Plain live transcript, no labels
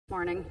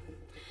Morning.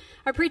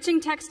 Our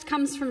preaching text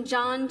comes from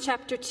John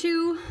chapter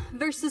 2,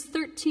 verses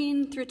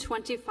 13 through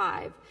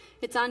 25.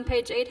 It's on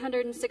page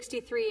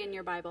 863 in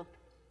your Bible.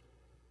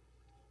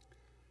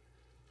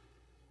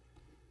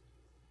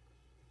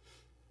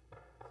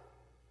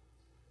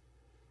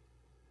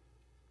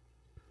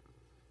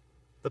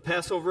 The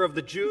Passover of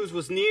the Jews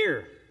was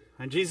near,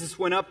 and Jesus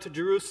went up to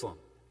Jerusalem.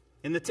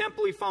 In the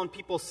temple he found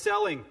people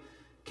selling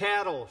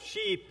cattle,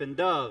 sheep, and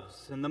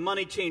doves, and the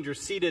money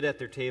changers seated at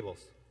their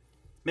tables.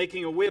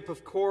 Making a whip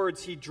of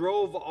cords, he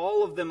drove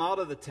all of them out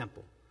of the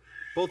temple,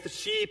 both the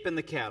sheep and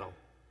the cattle.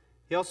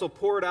 He also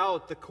poured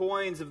out the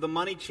coins of the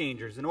money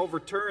changers and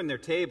overturned their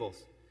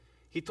tables.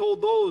 He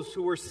told those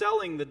who were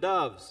selling the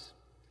doves,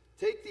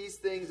 "Take these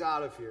things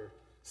out of here.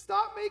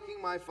 Stop making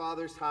my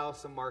Father's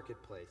house a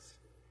marketplace."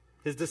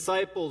 His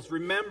disciples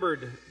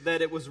remembered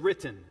that it was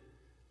written,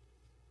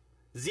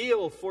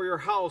 "Zeal for your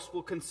house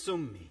will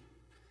consume me."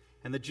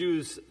 And the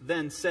Jews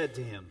then said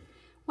to him,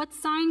 "What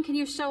sign can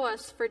you show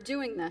us for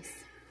doing this?"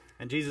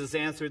 And Jesus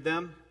answered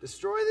them,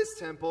 "Destroy this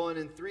temple, and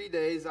in 3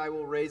 days I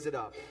will raise it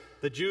up."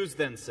 The Jews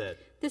then said,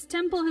 "This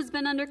temple has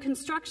been under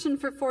construction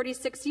for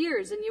 46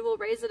 years, and you will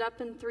raise it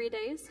up in 3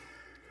 days?"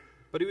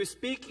 But he was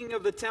speaking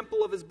of the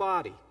temple of his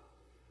body.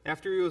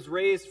 After he was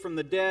raised from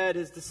the dead,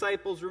 his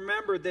disciples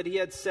remembered that he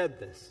had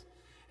said this,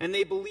 and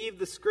they believed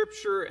the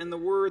scripture and the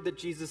word that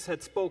Jesus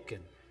had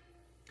spoken.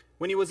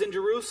 When he was in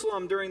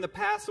Jerusalem during the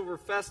Passover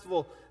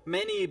festival,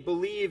 many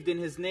believed in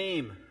his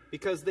name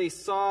because they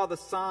saw the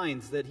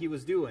signs that he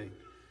was doing.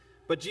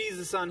 But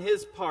Jesus, on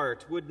his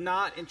part, would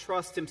not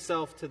entrust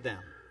himself to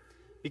them,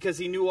 because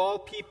he knew all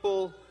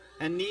people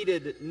and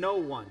needed no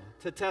one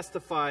to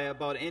testify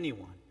about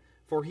anyone,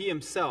 for he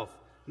himself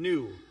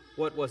knew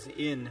what was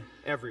in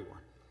everyone.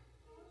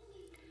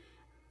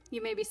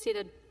 You may be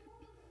seated.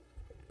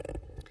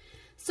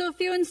 So a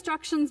few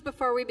instructions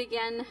before we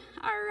begin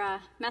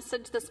our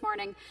message this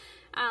morning.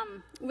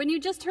 When you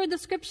just heard the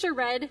scripture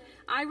read,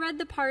 I read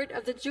the part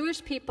of the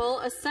Jewish people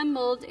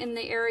assembled in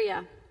the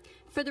area.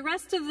 For the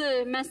rest of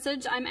the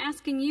message, I'm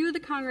asking you, the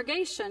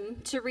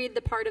congregation, to read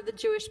the part of the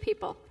Jewish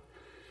people.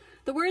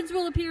 The words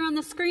will appear on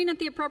the screen at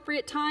the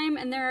appropriate time,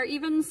 and there are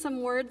even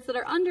some words that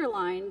are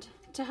underlined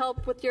to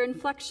help with your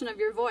inflection of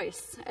your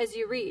voice as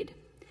you read.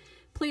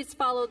 Please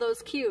follow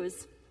those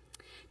cues.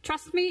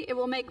 Trust me, it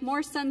will make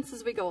more sense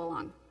as we go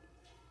along.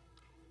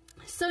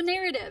 So,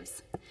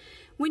 narratives.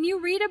 When you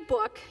read a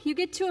book, you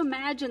get to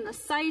imagine the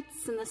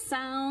sights and the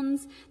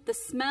sounds, the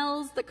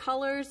smells, the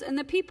colors, and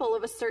the people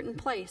of a certain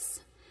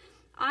place.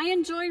 I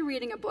enjoy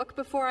reading a book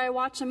before I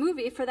watch a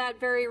movie for that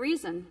very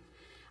reason.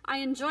 I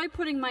enjoy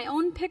putting my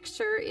own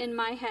picture in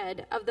my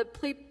head of the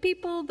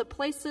people, the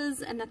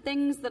places, and the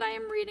things that I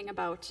am reading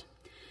about.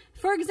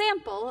 For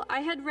example,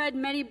 I had read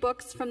many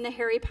books from the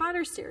Harry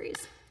Potter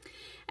series.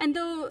 And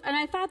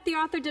I thought the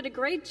author did a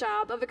great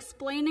job of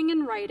explaining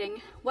and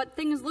writing what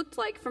things looked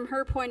like from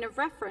her point of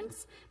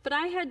reference, but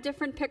I had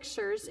different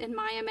pictures in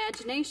my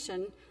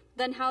imagination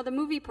than how the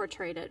movie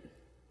portrayed it.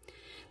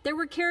 There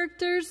were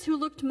characters who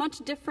looked much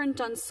different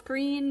on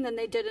screen than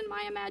they did in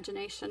my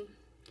imagination.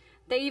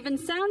 They even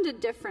sounded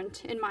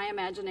different in my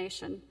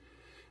imagination,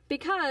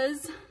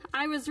 because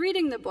I was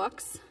reading the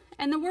books,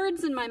 and the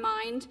words in my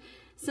mind,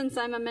 since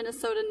I'm a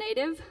Minnesota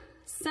native,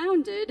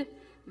 sounded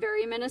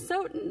very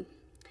Minnesotan.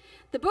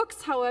 The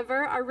books,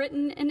 however, are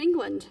written in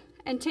England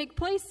and take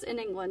place in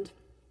England.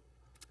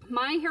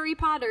 My Harry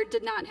Potter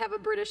did not have a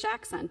British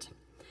accent.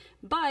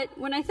 But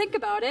when I think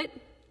about it,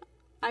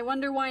 I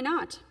wonder why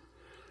not.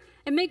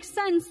 It makes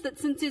sense that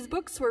since these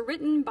books were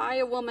written by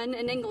a woman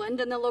in England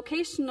and the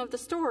location of the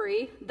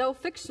story, though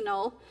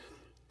fictional,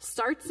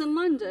 starts in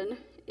London,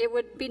 it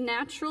would be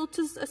natural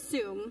to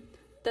assume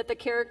that the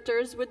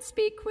characters would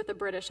speak with a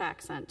British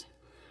accent.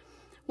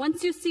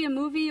 Once you see a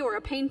movie or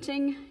a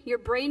painting, your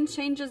brain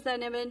changes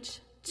that image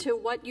to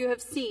what you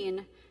have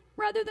seen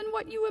rather than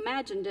what you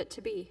imagined it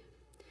to be.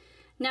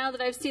 Now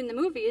that I've seen the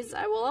movies,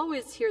 I will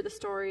always hear the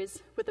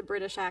stories with a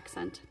British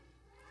accent.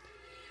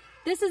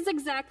 This is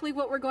exactly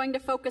what we're going to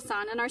focus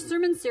on in our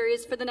sermon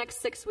series for the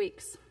next 6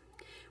 weeks.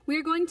 We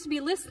are going to be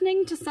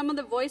listening to some of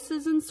the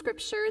voices in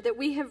Scripture that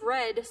we have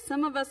read,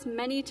 some of us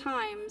many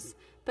times,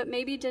 but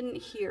maybe didn't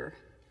hear.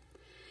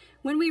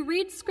 When we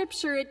read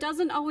Scripture, it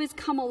doesn't always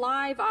come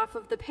alive off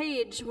of the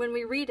page when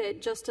we read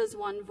it just as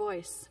one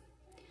voice.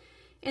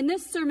 In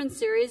this sermon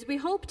series, we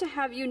hope to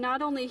have you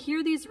not only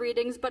hear these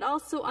readings, but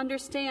also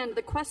understand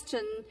the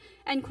question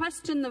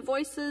the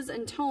voices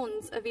and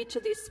tones of each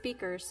of these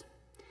speakers.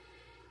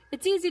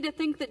 It's easy to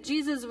think that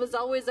Jesus was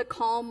always a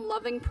calm,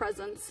 loving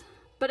presence,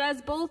 but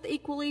as both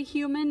equally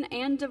human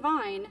and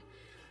divine,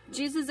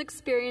 Jesus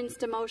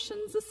experienced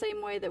emotions the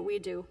same way that we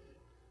do.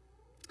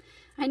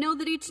 I know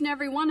that each and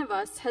every one of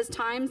us has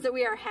times that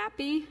we are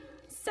happy,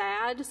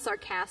 sad,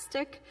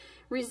 sarcastic,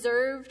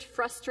 reserved,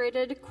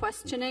 frustrated,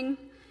 questioning,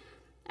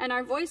 and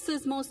our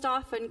voices most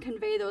often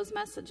convey those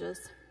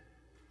messages.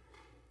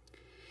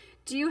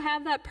 Do you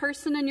have that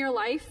person in your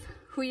life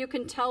who you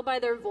can tell by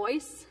their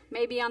voice,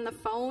 maybe on the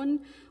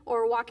phone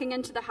or walking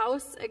into the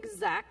house,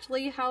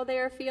 exactly how they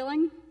are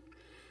feeling?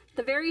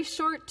 The very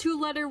short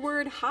two-letter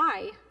word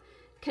hi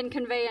can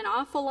convey an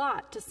awful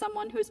lot to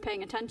someone who's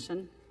paying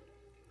attention.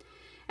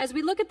 As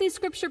we look at these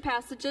scripture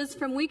passages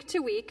from week to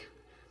week,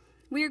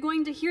 we are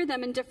going to hear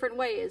them in different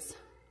ways,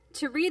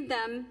 to read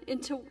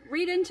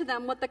into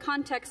them what the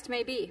context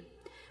may be.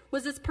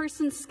 Was this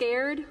person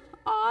scared,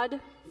 awed,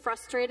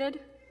 frustrated?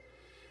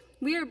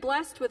 We are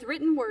blessed with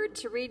written word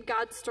to read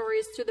God's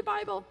stories through the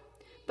Bible,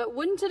 but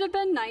wouldn't it have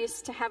been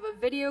nice to have a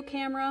video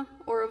camera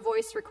or a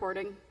voice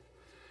recording?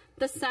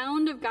 The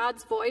sound of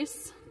God's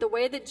voice, the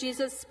way that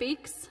Jesus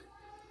speaks.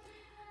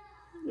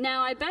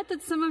 Now, I bet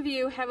that some of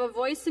you have a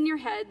voice in your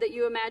head that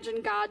you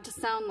imagine God to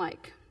sound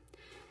like.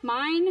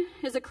 Mine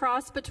is a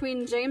cross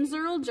between James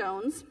Earl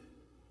Jones,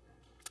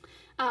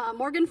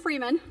 Morgan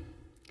Freeman,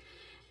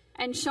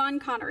 and Sean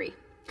Connery.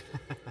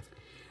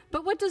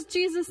 But what does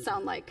Jesus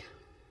sound like?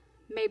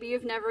 Maybe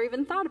you've never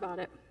even thought about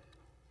it.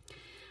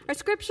 Our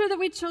scripture that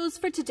we chose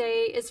for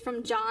today is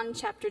from John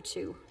chapter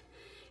 2.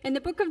 In the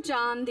book of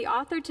John, the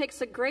author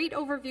takes a great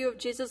overview of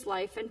Jesus'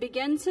 life and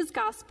begins his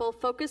gospel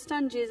focused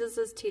on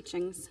Jesus'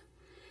 teachings.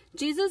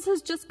 Jesus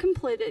has just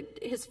completed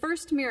his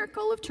first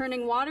miracle of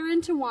turning water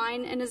into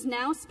wine and is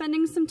now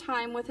spending some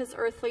time with his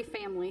earthly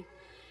family.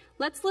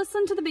 Let's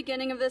listen to the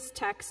beginning of this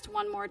text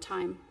one more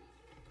time.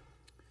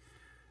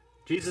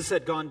 Jesus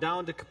had gone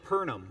down to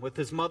Capernaum with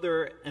his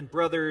mother and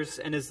brothers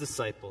and his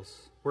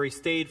disciples, where he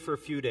stayed for a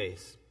few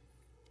days.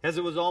 As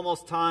it was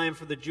almost time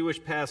for the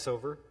Jewish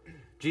Passover,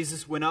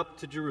 Jesus went up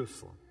to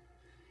Jerusalem.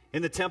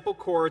 In the temple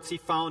courts, he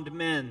found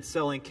men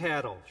selling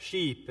cattle,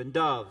 sheep, and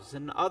doves,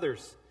 and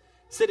others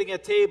sitting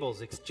at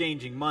tables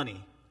exchanging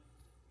money.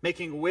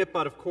 Making a whip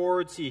out of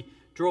cords, he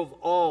drove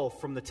all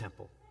from the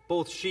temple,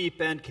 both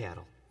sheep and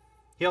cattle.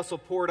 He also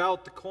poured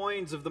out the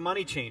coins of the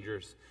money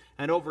changers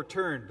and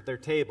overturned their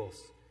tables.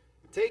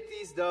 Take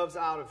these doves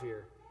out of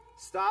here.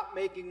 Stop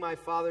making my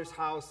Father's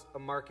house a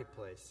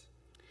marketplace.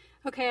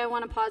 Okay, I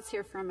want to pause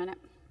here for a minute.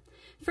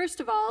 First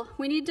of all,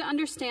 we need to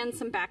understand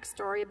some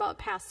backstory about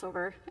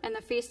Passover and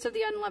the Feast of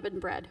the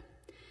Unleavened Bread.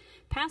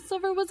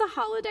 Passover was a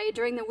holiday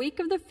during the week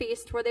of the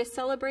feast where they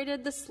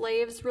celebrated the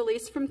slaves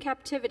released from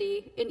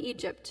captivity in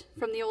Egypt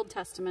from the Old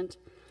Testament.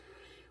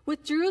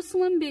 With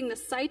Jerusalem being the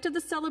site of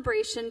the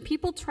celebration,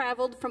 people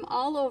traveled from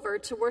all over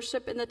to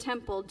worship in the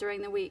temple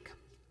during the week.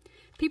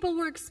 People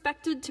were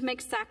expected to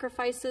make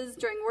sacrifices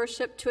during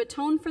worship to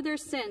atone for their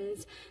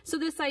sins, so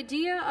this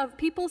idea of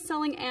people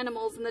selling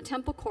animals in the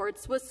temple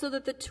courts was so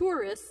that the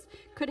tourists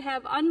could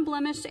have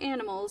unblemished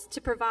animals to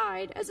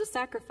provide as a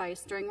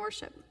sacrifice during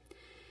worship.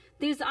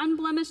 These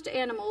unblemished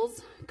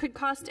animals could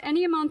cost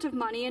any amount of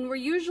money and were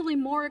usually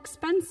more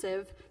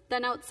expensive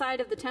than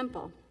outside of the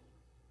temple.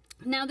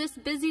 Now, this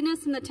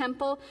busyness in the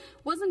temple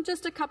wasn't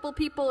just a couple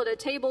people at a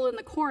table in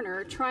the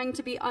corner trying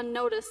to be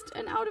unnoticed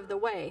and out of the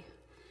way.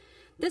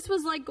 This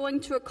was like going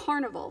to a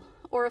carnival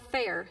or a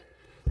fair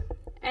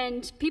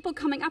and people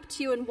coming up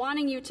to you and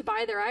wanting you to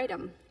buy their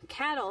item.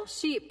 Cattle,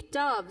 sheep,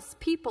 doves,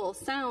 people,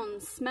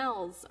 sounds,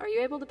 smells. Are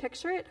you able to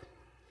picture it?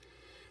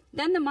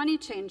 Then the money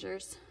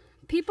changers.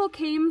 People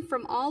came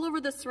from all over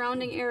the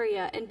surrounding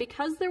area, and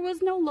because there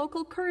was no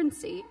local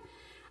currency,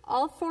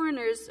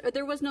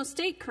 there was no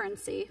state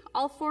currency,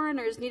 all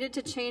foreigners needed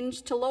to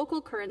change to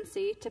local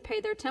currency to pay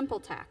their temple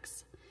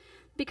tax.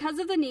 Because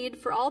of the need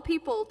for all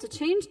people to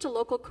change to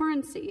local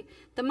currency,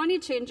 the money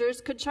changers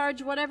could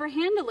charge whatever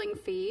handling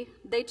fee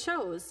they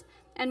chose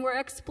and were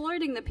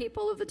exploiting the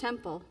people of the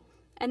temple,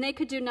 and they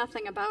could do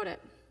nothing about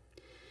it.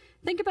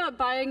 Think about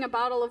buying a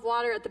bottle of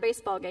water at the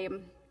baseball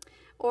game,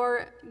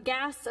 or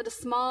gas at a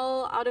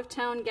small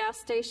out-of-town gas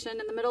station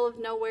in the middle of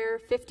nowhere,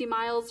 50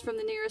 miles from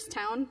the nearest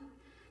town.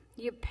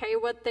 You pay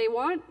what they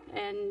want,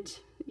 and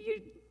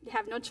you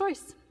have no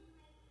choice.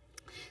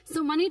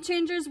 So money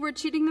changers were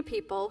cheating the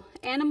people,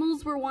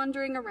 animals were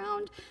wandering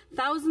around,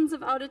 thousands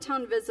of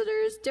out-of-town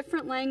visitors,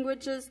 different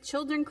languages,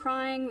 children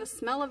crying, the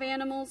smell of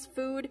animals,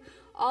 food,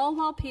 all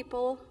while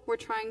people were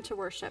trying to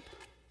worship.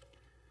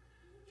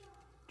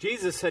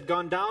 Jesus had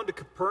gone down to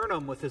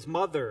Capernaum with his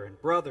mother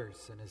and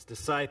brothers and his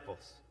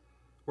disciples,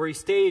 where he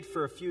stayed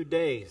for a few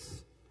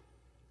days.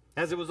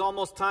 As it was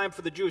almost time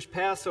for the Jewish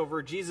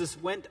Passover, Jesus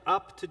went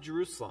up to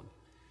Jerusalem.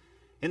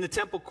 In the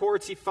temple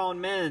courts, he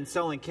found men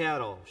selling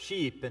cattle,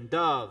 sheep, and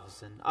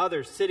doves, and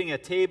others sitting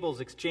at tables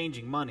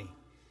exchanging money.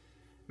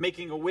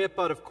 Making a whip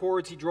out of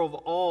cords, he drove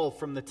all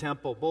from the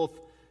temple, both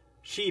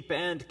sheep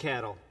and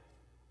cattle.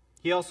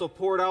 He also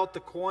poured out the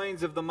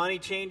coins of the money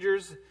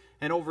changers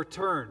and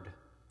overturned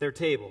their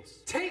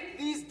tables. Take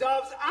these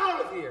doves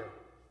out of here!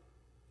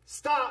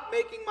 Stop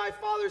making my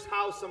Father's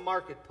house a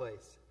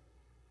marketplace.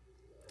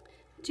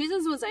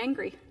 Jesus was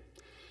angry,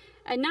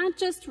 and not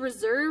just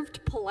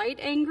reserved, polite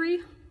angry,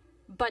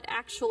 but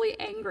actually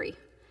angry.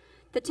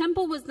 The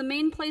temple was the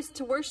main place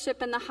to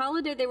worship, and the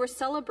holiday they were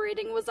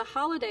celebrating was a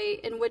holiday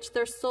in which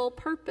their sole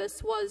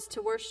purpose was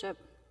to worship.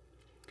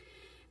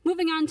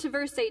 Moving on to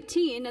verse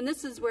 18, and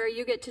this is where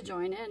you get to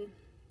join in.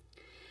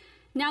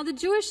 Now the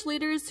Jewish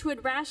leaders who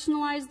had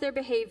rationalized their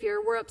behavior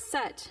were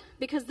upset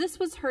because this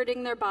was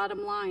hurting their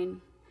bottom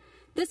line.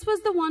 This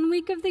was the one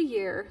week of the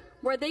year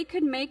where they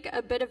could make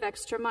a bit of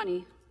extra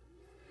money.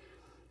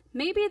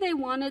 Maybe they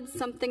wanted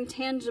something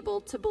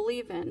tangible to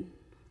believe in.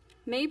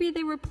 Maybe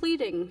they were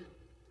pleading,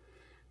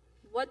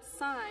 "What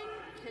sign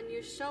can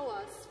you show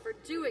us for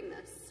doing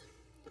this?"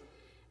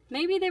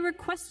 Maybe they were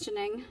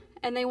questioning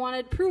and they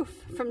wanted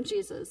proof from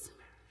Jesus.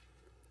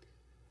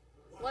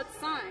 "What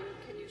sign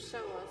can you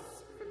show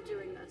us from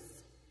doing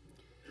this?"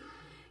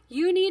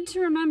 You need to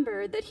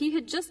remember that he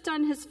had just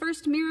done his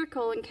first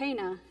miracle in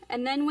Cana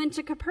and then went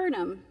to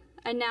Capernaum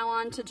and now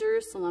on to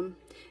Jerusalem.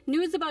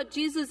 News about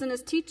Jesus and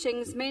his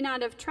teachings may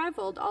not have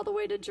traveled all the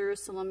way to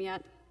Jerusalem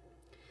yet.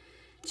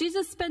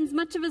 Jesus spends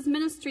much of his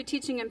ministry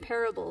teaching in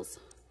parables,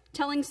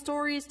 telling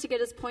stories to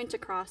get his point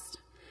across.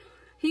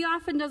 He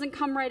often doesn't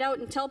come right out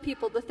and tell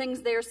people the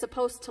things they are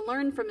supposed to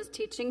learn from his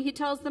teaching. He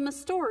tells them a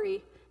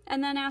story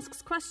and then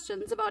asks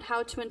questions about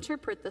how to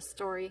interpret the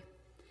story.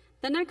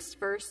 The next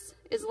verse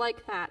is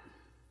like that.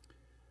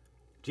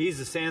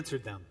 Jesus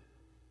answered them,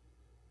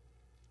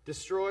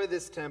 "Destroy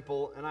this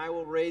temple, and I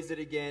will raise it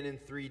again in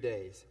 3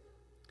 days."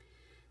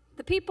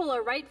 The people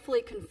are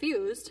rightfully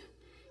confused.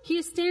 He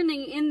is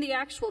standing in the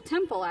actual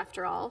temple,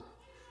 after all.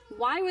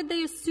 Why would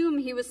they assume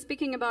he was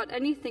speaking about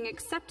anything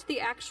except the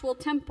actual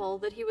temple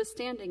that he was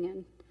standing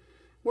in?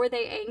 Were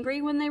they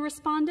angry when they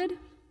responded?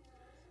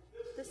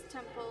 "This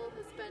temple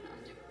has been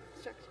under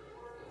construction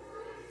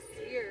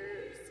for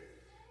years,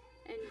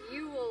 and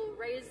you will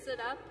raise it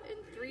up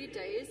in 3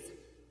 days.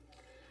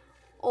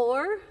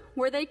 Or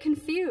were they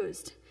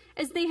confused,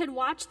 as they had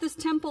watched this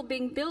temple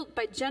being built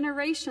by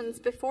generations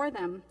before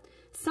them,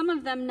 some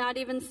of them not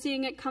even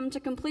seeing it come to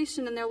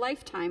completion in their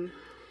lifetime?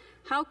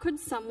 How could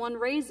someone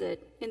raise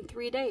it in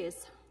 3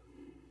 days?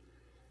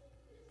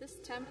 This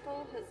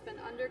temple has been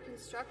under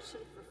construction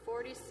for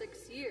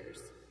 46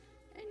 years,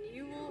 and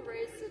you will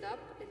raise it up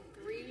in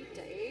 3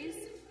 days?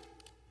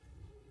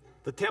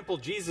 The temple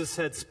Jesus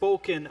had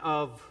spoken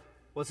of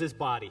was his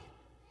body.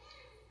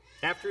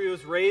 After he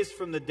was raised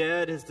from the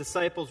dead, his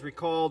disciples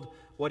recalled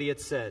what he had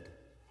said.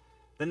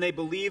 Then they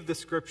believed the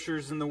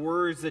scriptures and the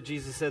words that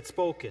Jesus had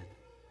spoken.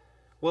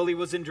 While he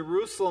was in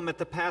Jerusalem at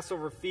the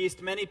Passover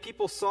feast, many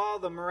people saw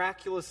the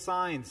miraculous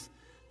signs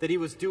that he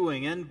was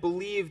doing and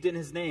believed in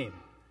his name.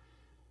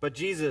 But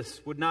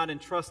Jesus would not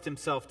entrust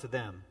himself to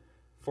them,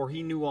 for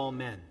he knew all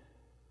men.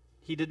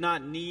 He did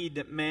not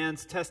need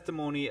man's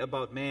testimony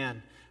about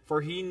man,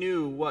 for he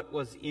knew what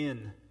was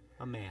in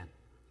a man.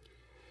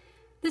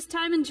 This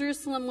time in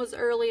Jerusalem was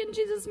early in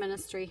Jesus'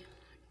 ministry.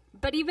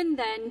 But even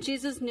then,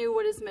 Jesus knew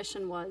what his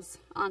mission was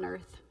on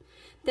earth,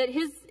 that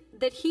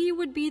he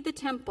would be the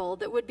temple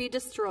that would be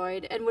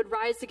destroyed and would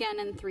rise again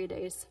in 3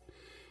 days.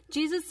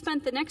 Jesus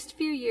spent the next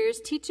few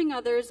years teaching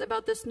others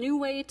about this new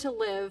way to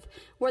live,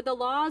 where the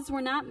laws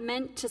were not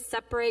meant to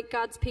separate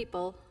God's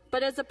people,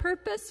 but as a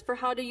purpose for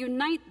how to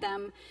unite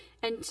them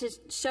and to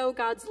show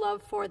God's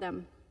love for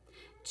them.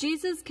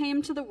 Jesus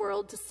came to the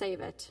world to save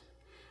it.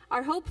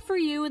 Our hope for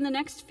you in the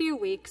next few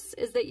weeks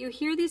is that you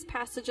hear these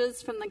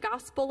passages from the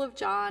Gospel of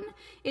John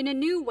in a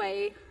new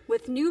way,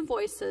 with new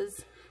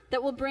voices,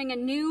 that will bring a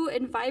new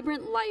and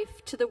vibrant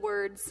life to the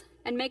words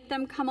and make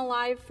them come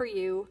alive for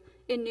you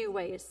in new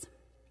ways.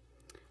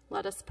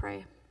 Let us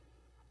pray.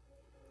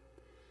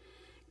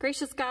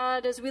 Gracious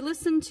God, as we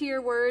listen to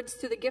your words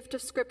through the gift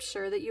of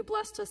Scripture that you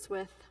blessed us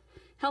with,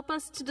 help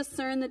us to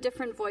discern the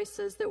different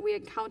voices that we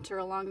encounter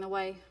along the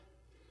way.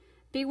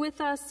 Be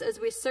with us as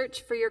we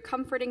search for your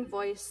comforting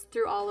voice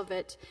through all of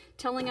it,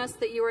 telling us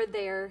that you are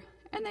there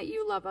and that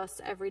you love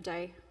us every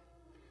day.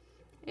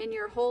 In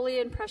your holy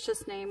and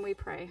precious name we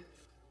pray.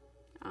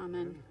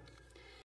 Amen.